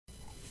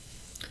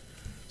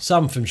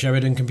Sam from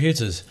Sheridan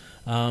Computers,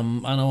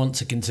 and I want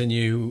to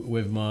continue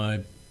with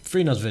my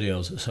FreeNAS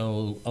videos.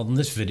 So on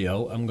this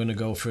video I'm going to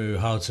go through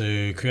how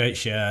to create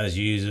shares,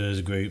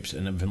 users, groups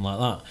and everything like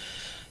that.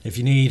 If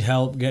you need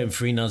help getting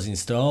FreeNAS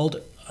installed,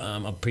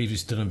 I've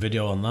previously done a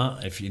video on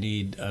that. If you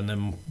need, and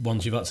then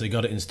once you've actually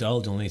got it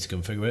installed, you'll need to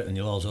configure it, and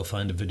you'll also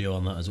find a video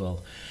on that as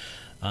well.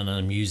 And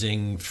I'm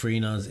using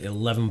FreeNAS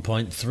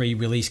 11.3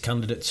 release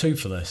candidate 2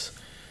 for this.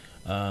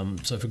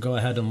 So if we go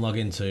ahead and log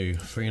into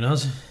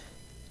FreeNAS,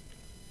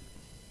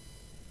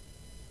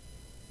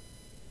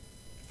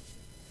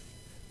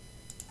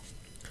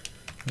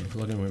 if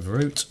we log in with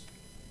root,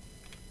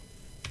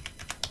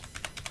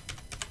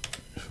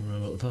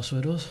 remember what the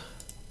password was.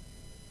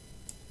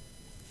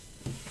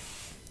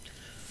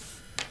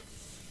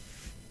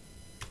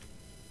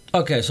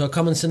 Okay, so a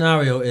common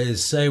scenario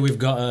is, say we've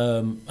got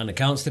an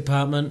accounts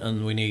department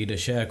and we need a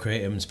share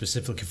created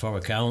specifically for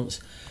accounts.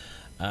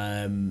 So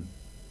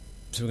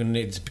we're going to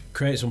need to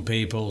create some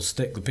people,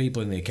 stick the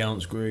people in the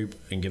accounts group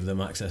and give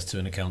them access to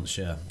an account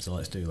share. So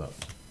let's do that.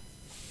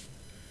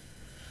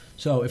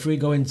 So if we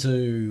go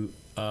into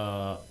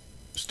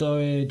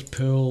storage,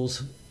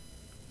 pools,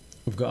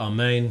 we've got our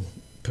main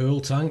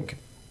pool tank.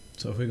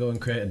 So if we go and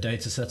create a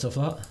data set of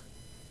that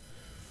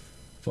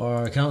for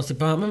our accounts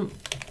department,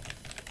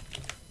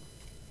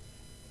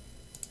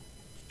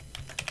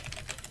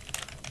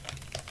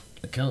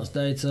 accounts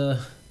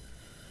data,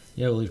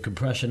 yeah, we'll leave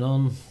compression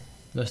on,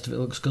 the rest of it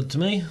looks good to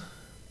me.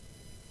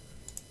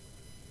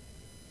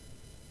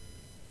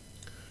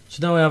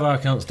 So now we have our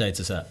accounts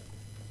data set,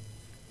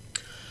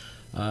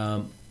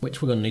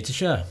 which we're going to need to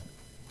share.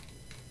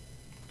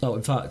 Oh,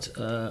 in fact,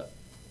 yeah,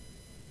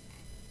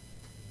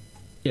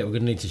 we're going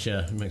to need to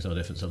share. It makes no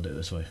difference, I'll do it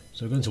this way.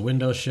 So we're going to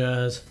Windows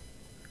Shares,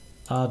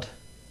 Add,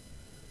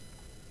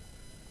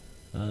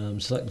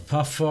 select the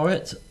path for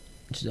it,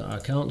 which is our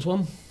accounts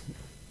one.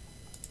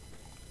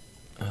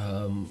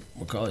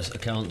 We'll call this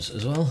accounts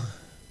as well.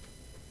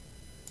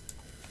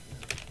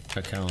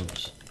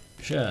 Accounts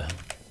share.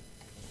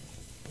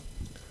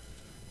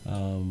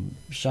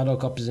 Shadow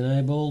copies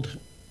enabled.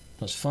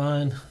 That's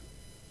fine.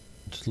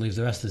 Just leave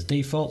the rest as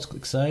defaults.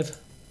 Click save.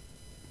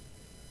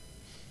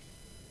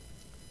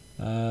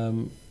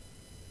 Configure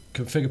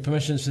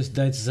permissions for this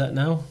data set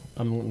now.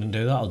 I'm not going to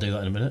do that. I'll do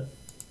that in a minute.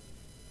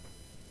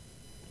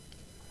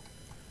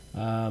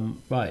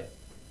 Right.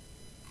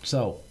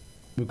 So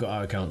we've got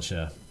our account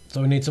share.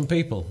 So we need some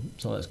people.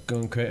 So let's go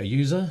and create a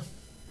user.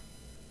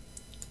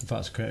 In fact,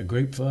 let's create a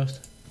group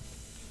first.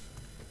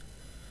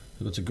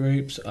 So go to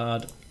groups,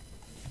 add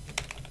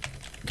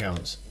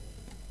accounts.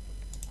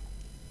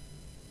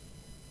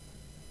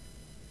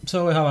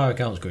 So we have our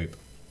accounts group.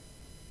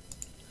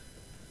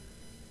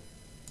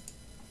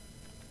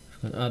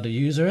 I'm going to add a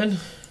user in.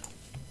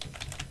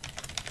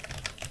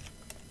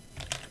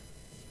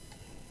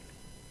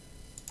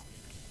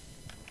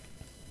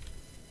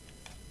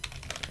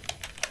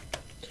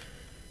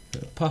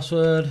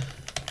 Password.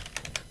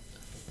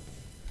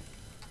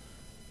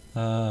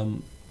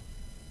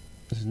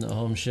 This is not a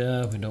home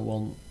share. We don't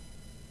want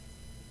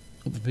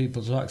other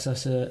people to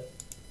access it.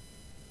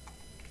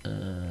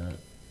 For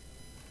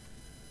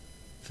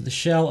the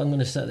shell, I'm going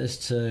to set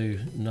this to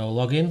no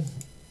login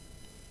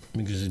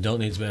because you don't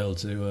need to be able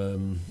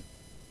to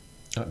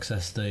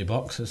access the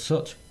box as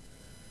such.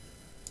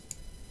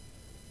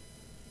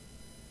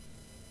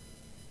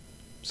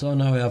 So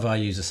now we have our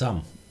user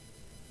Sam.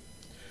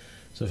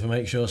 So if we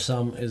make sure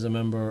Sam is a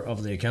member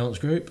of the accounts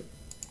group,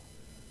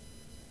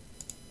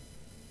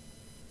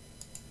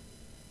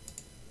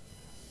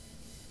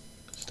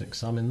 stick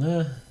Sam in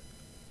there.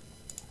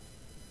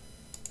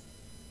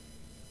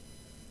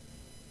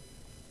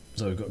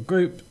 So we've got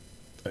group,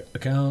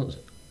 accounts,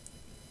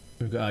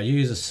 we've got our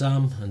user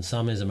Sam, and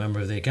Sam is a member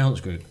of the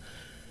accounts group.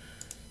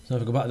 So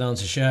if we go back down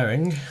to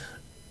sharing,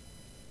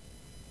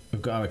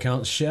 we've got our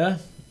accounts share,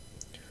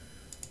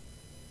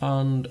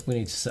 and we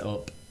need to set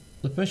up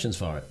the permissions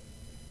for it.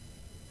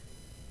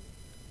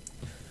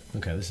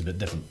 Okay, this is a bit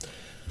different.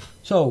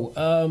 So,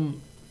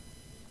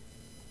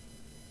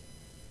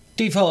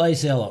 default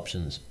ACL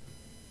options.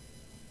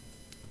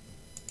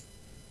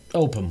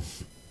 Open.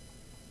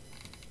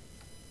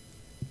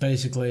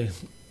 Basically,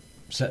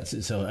 sets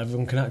it so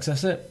everyone can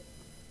access it.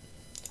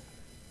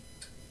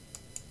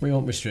 We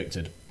want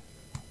restricted.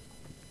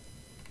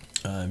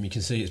 You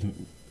can see it's,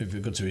 if we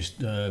go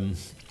to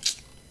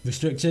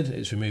restricted,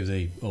 it's remove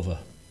the other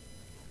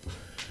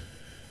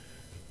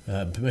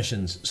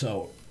permissions.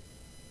 So,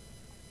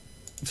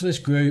 for this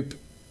group,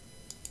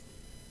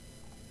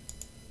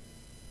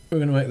 we're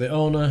going to make the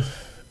owner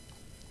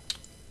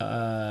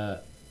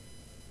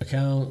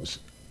accounts.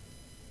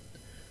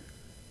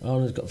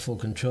 Owner's got full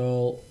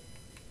control,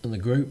 and the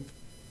group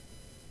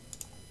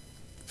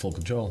full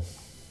control.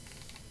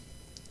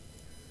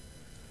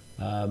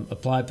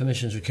 Apply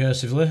permissions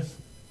recursively.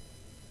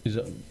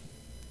 You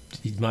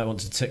might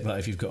want to tick that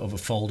if you've got other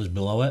folders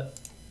below it.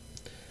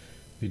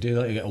 If you do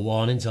that, you get a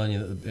warning telling you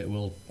that it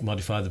will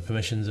modify the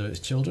permissions of its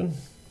children.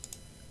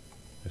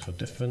 Makes no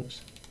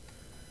difference.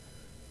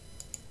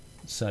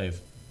 Save.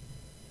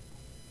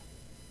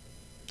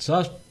 So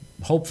that's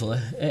hopefully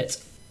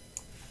it.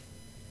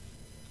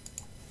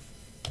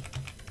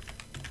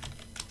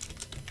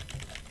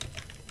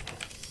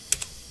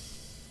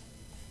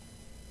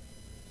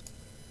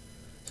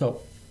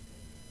 So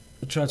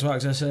we'll try to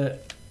access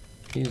it.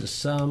 Use a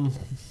SAM.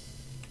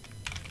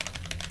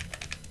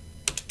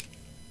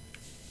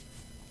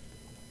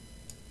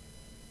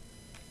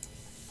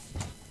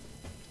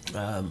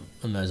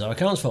 And there's our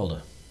accounts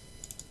folder.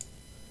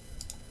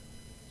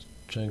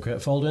 Try and create a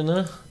folder in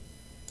there.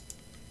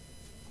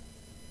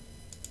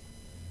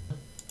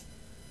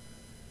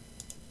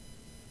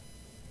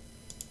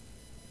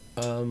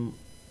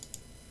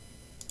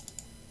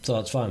 So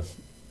that's fine.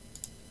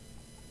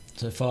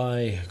 So if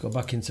I go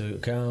back into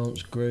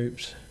accounts,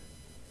 groups,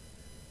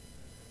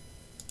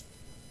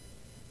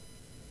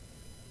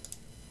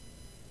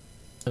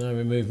 and I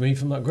remove me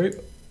from that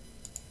group,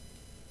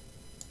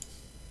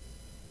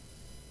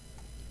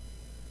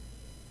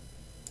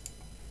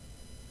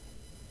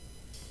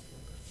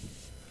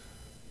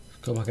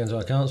 go back into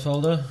our accounts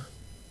folder.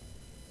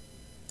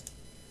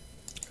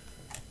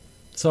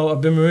 So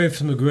I've been removed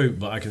from the group,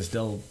 but I can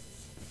still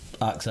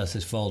access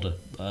this folder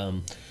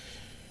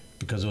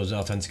because I was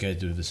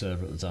authenticated with the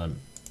server at the time.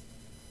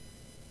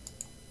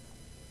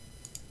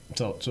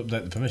 So to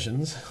update the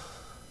permissions,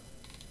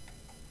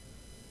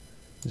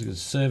 let's go to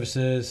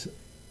services,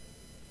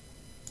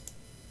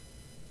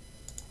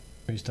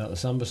 restart the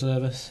Samba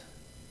service.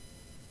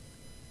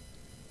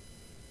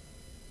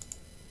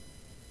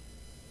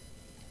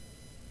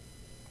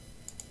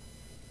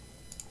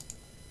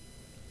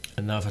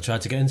 And now if I try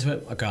to get into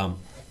it, I can't.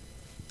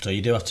 So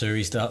you do have to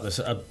restart this.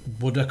 I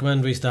would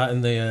recommend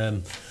restarting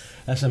the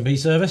SMB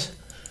service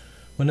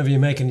whenever you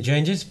make any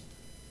changes.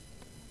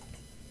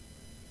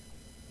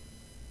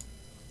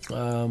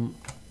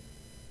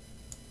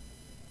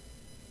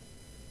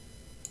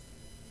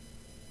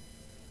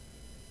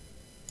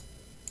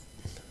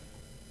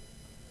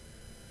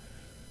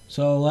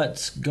 So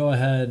let's go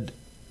ahead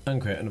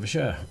and create another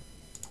share.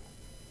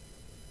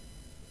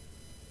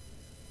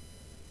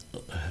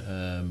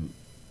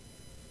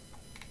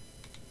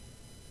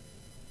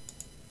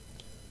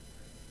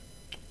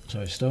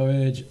 So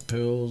storage,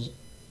 pools,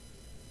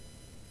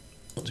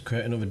 want to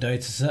create another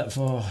data set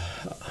for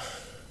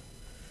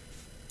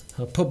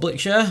a public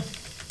share.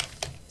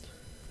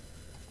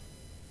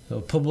 So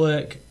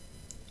public,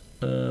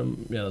 yeah,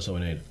 that's all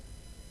we need.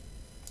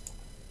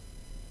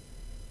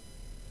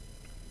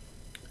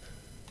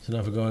 So now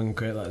if we go and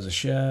create that as a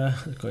share,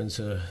 let's go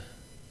into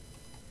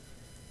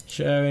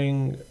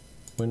sharing,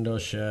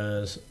 Windows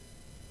shares,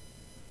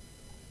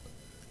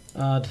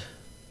 add.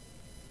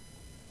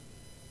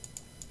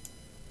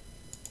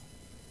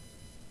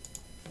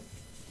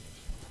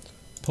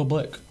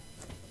 Public.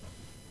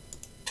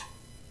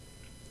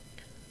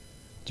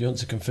 Do you want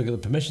to configure the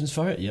permissions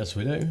for it? Yes,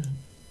 we do.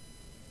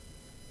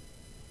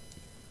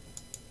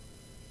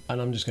 And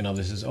I'm just going to have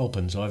this as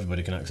open so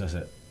everybody can access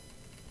it.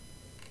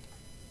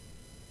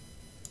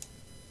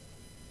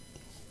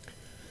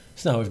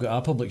 So now we've got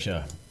our public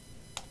share.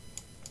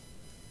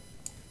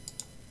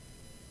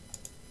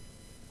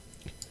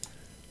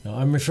 Now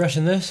I'm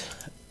refreshing this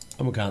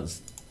and we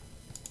can't,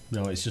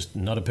 no, it's just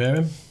not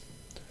appearing.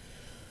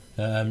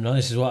 Now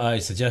this is what I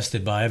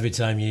suggested by every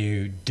time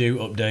you do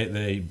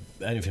update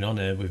anything on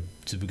here with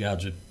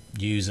regards to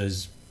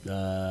users,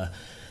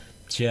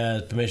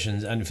 shares,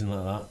 permissions, anything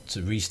like that,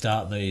 to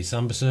restart the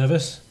Samba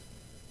service.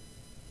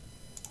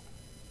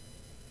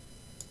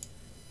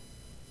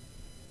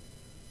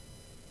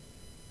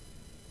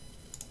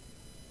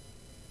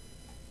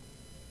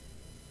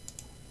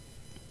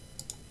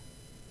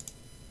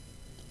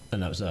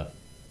 And that's that.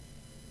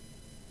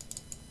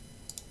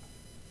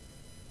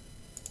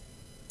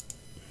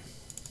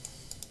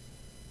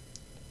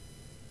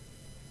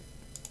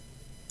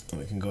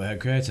 We can go ahead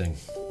creating.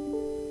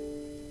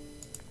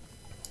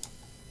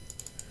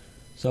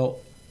 So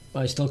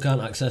I still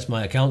can't access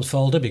my accounts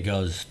folder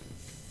because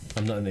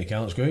I'm not in the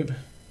accounts group.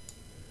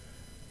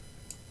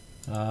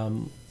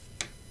 So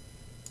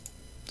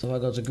if I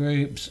go to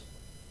groups,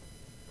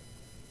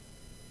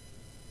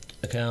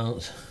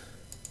 accounts,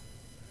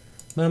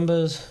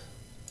 members,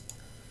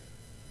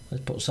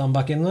 let's put Sam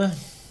back in there.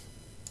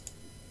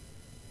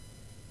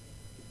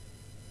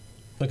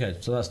 Okay,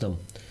 so that's done.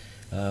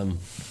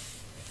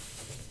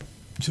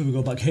 So we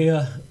go back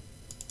here,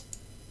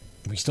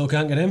 we still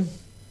can't get in,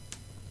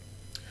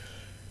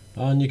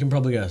 and you can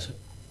probably guess,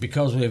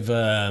 because we've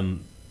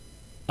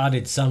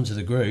added Sam to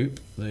the group,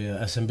 the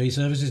SMB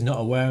service is not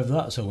aware of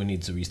that, so we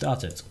need to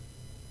restart it.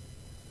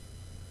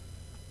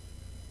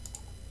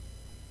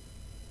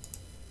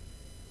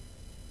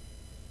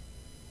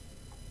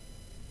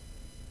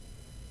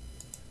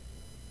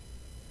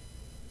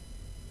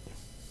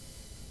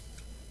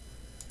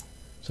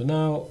 So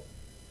now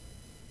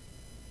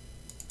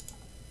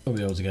we'll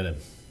be able to get in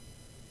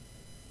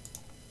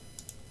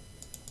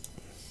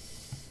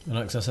and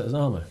access it as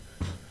normal.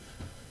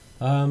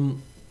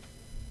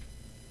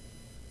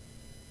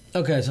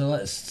 Okay, so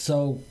that's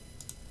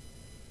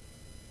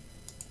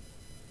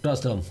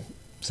done.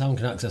 Sam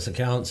can access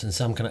accounts and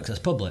Sam can access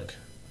public.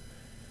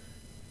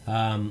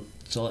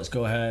 So let's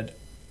go ahead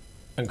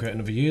and create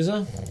another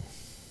user.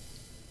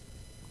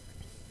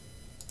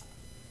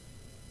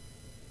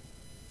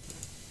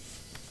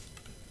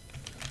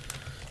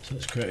 So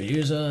let's create a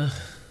user.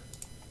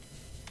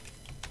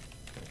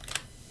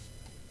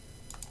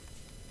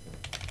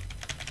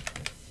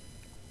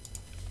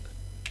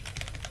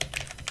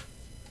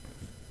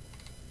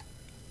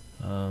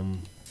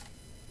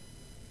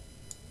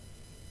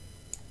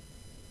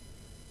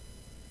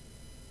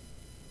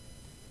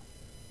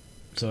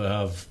 So I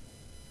have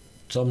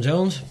Tom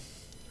Jones. So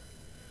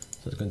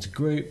let's go into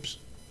groups.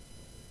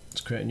 Let's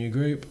create a new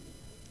group.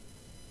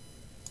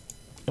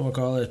 And we'll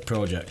call it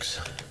projects.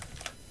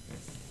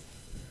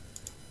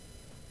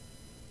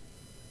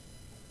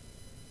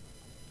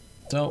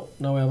 So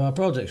now we have our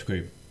projects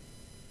group.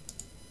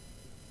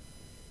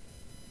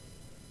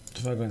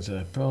 So if I go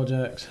into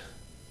projects,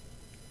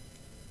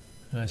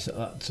 I set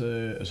that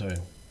to, sorry,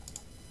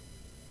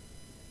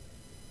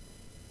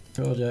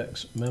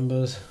 projects,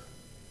 members,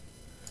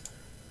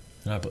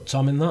 and I put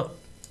Tom in that.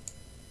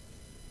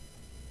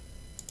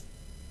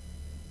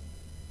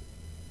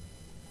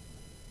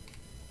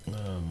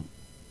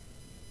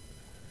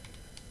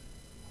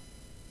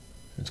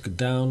 Let's go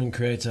down and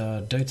create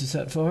a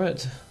dataset for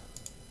it.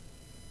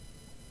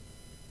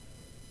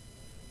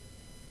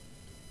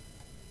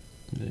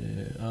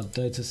 Add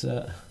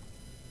dataset.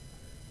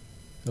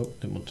 Oh,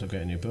 didn't want to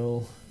create a new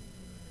pool.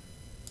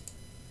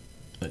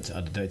 Let's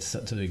add a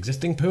dataset to the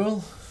existing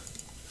pool.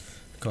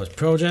 Call it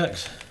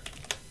projects.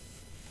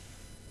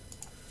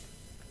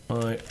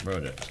 My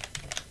project.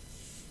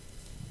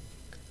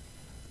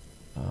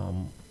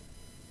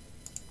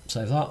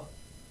 Save that.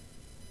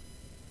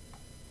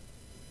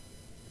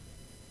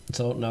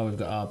 So now we've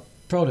got our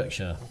project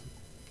share.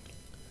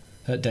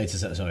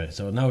 Dataset, sorry.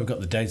 So now we've got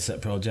the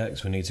dataset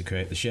projects, we need to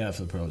create the share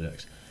for the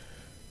projects.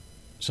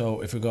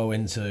 So if we go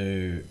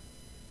into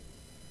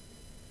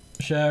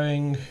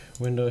sharing,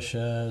 Windows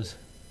shares,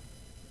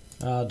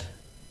 add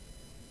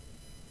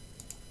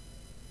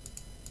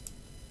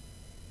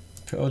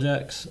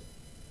projects.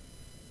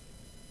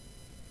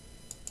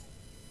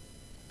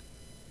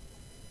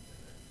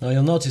 Now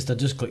you'll notice I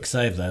just click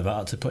save there, but I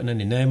had to put in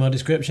any name or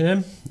description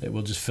in. It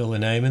will just fill the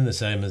name in the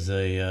same as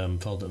the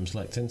folder I'm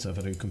selecting. So if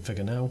I do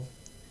configure now,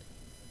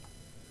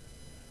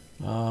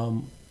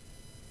 I'm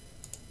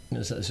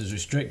going to set this as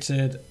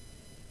restricted,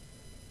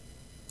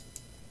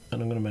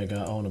 and I'm going to make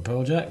our owner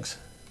projects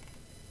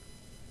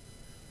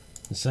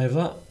and save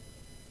that.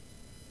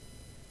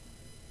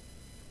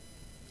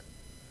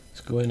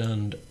 Let's go in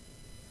and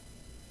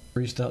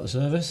restart the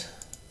service.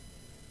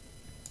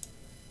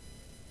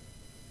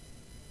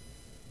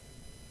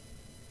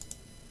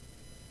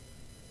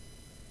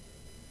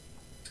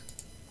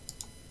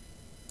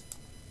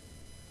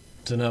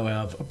 So now we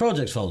have a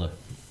projects folder.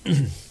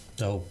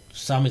 So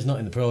Sam is not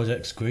in the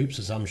projects group,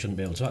 so Sam shouldn't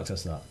be able to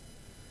access that,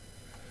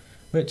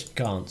 which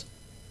can't.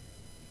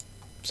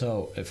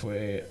 So if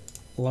we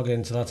log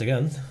into that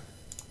again,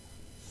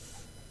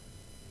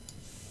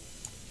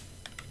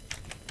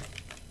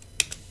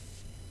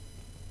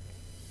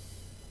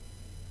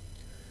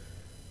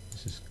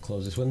 let's just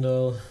close this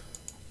window.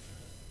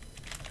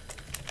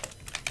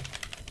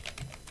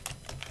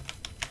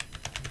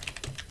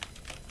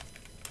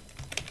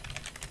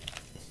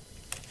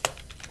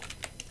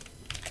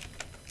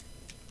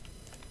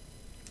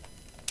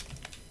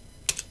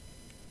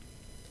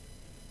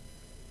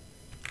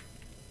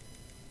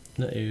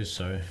 Not use,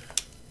 sorry.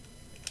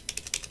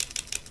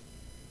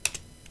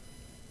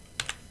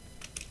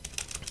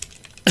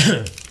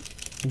 I'm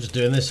just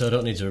doing this so I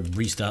don't need to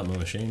restart my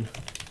machine.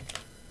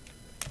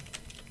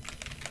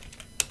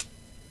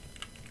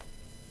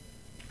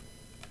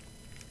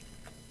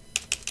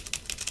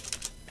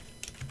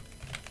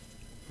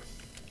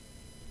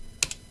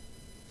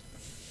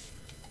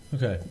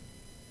 Okay.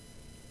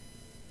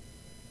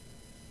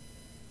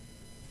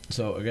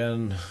 So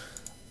again,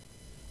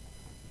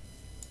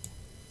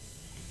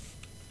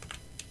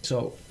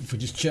 so if we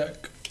just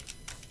check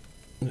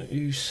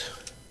use,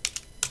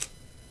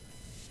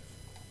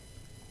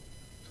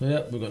 so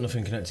yeah, we've got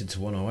nothing connected to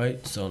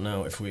 108. So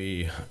now if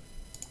we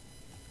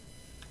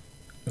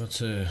go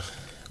to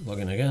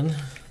login again,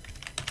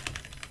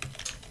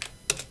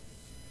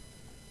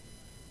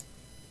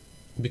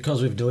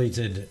 because we've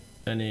deleted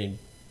any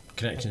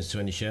connections to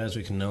any shares,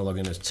 we can now log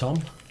in as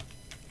Tom.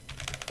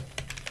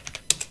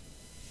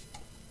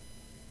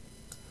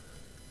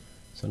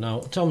 So now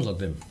Tom's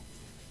logged in.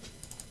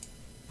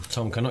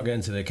 Tom cannot get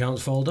into the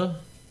accounts folder.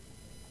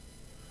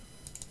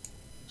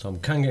 Tom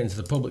can get into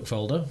the public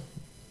folder.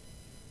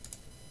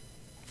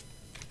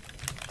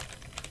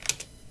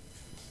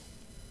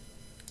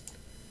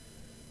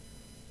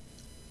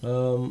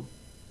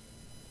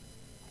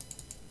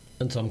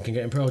 And Tom can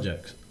get in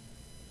projects.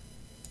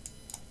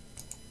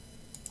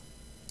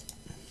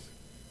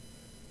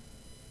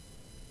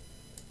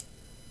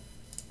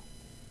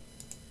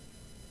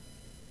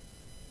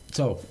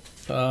 So,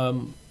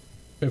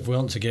 if we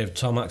want to give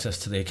Tom access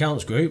to the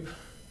accounts group,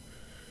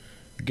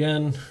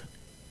 again,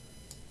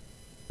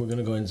 we're going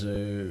to go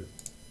into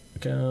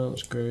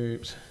accounts,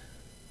 groups,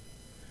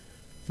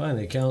 find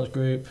the accounts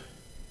group,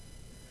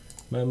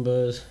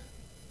 members,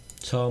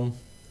 Tom,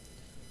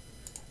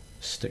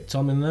 stick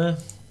Tom in there.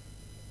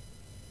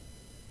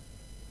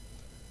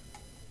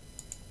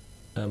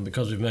 And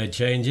because we've made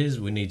changes,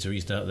 we need to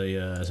restart the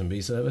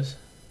SMB service.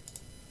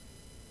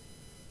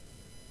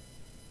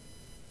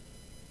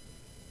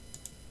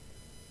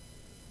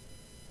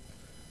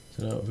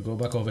 So now if we go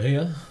back over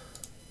here,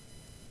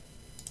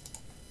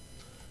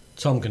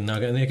 Tom can now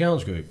get in the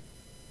accounts group.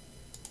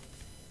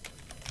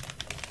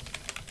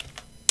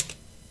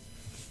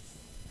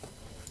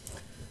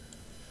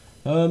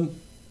 So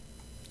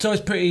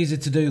it's pretty easy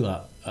to do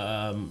that.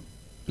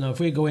 Now if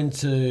we go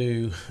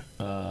into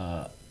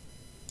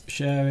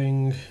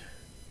sharing,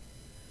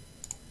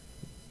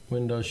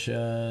 Windows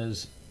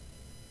shares,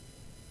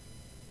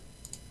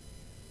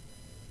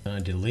 and I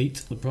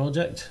delete the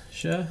project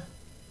share.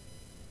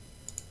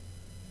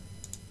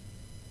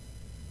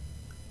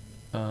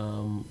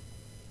 I'm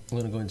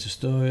going to go into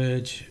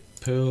storage,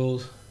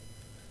 pools.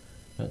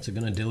 That's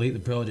going to delete the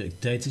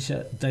project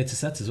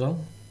dataset as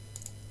well.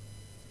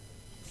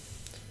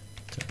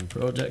 Taking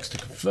projects to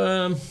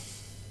confirm.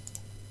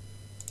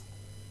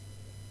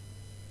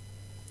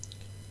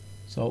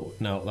 So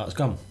now that's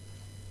gone.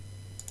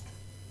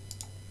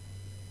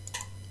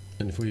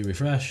 And if we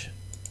refresh,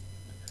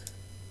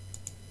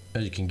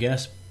 as you can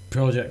guess,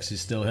 projects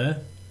is still here.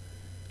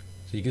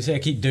 So you can see I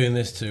keep doing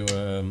this to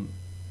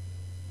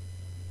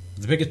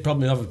the biggest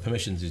problem you have with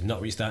permissions is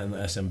not restarting the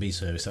SMB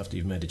service after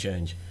you've made a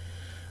change.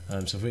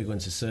 So if we go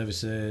into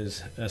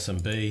services,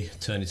 SMB,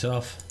 turn it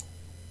off,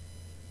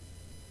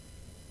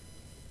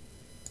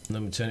 and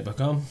then we turn it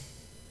back on.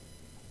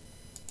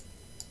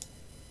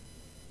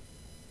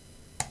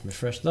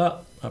 Refresh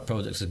that, our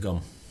projects are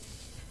gone.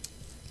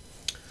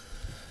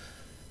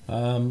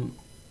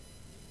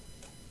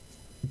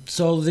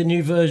 So the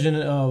new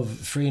version of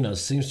FreeNAS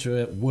seems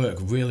to work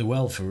really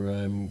well for,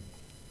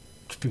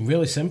 it's been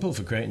really simple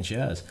for creating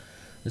shares.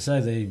 They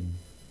say the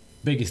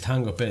biggest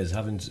hang up is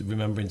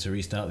remembering to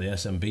restart the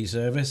SMB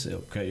service.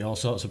 It'll create you all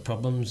sorts of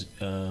problems.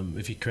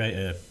 If you create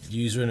a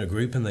user in a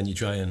group and then you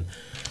try and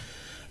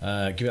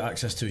give it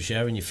access to a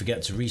share and you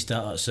forget to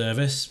restart that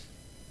service,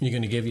 you're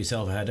going to give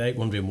yourself a headache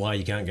wondering why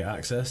you can't get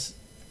access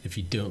if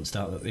you do not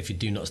start the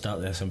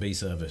SMB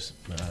service.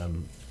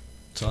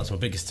 So that's my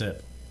biggest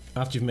tip.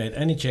 After you've made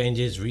any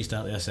changes,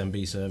 restart the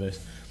SMB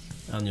service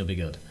and you'll be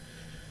good.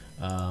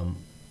 So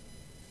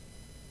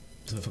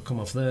if I come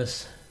off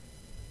this,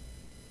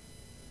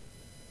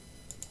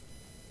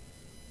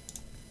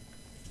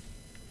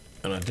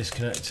 and I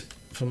disconnect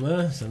from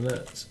there, so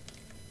let's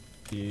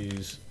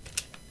use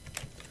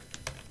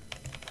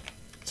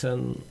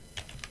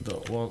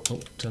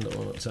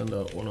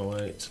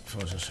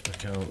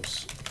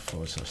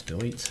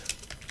 10.1.10.108/accounts/delete.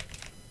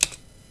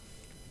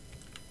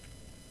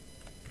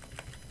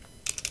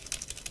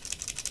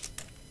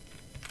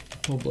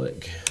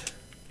 Public.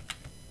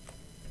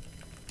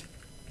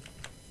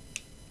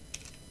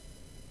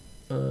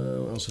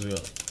 What else have we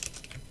got?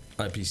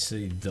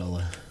 IPC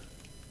dollar.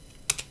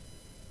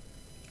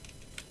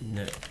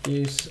 Net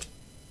use.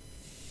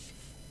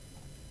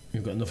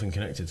 We've got nothing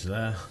connected to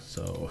there,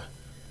 so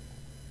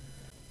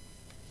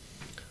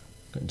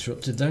got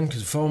interrupted then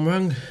because the phone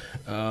rang.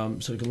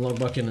 So we can log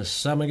back in as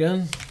Sam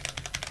again,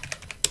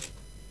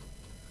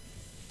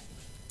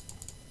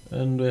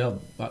 and we have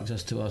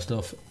access to our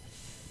stuff.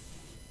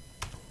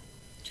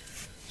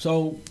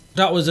 So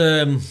that was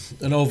an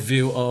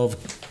overview of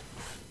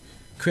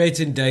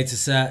creating data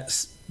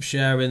sets,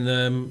 sharing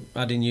them,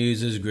 adding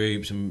users,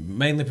 groups, and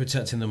mainly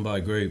protecting them by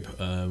group,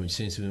 which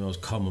seems to be the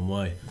most common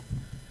way.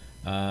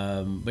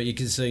 But you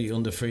can see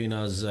under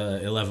FreeNAS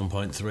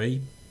 11.3,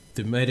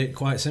 they've made it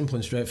quite simple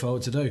and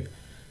straightforward to do.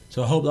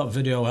 So I hope that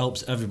video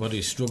helps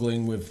everybody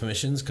struggling with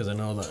permissions, because I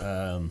know that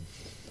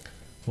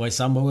the way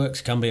Samba works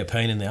can be a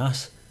pain in the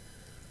ass.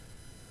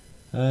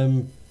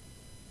 We're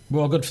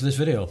all good for this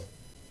video.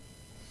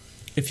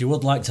 If you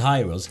would like to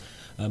hire us,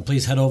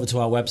 please head over to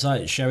our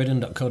website,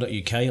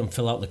 sheridan.co.uk, and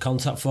fill out the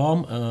contact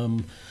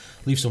form.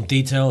 Leave some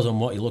details on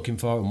what you're looking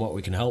for and what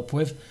we can help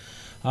with,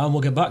 and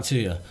we'll get back to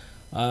you.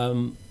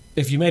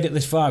 If you made it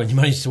this far and you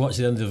managed to watch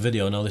the end of the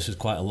video, I know this was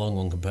quite a long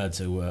one compared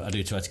to, I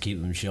do try to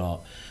keep them short.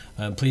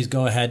 Please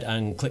go ahead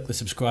and click the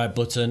subscribe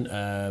button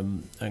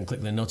and click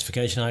the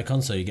notification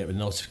icon so you get the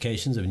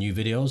notifications of new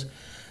videos.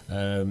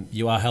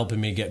 You are helping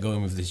me get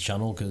going with this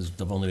channel because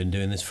I've only been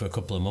doing this for a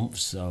couple of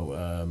months,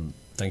 so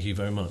thank you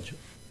very much.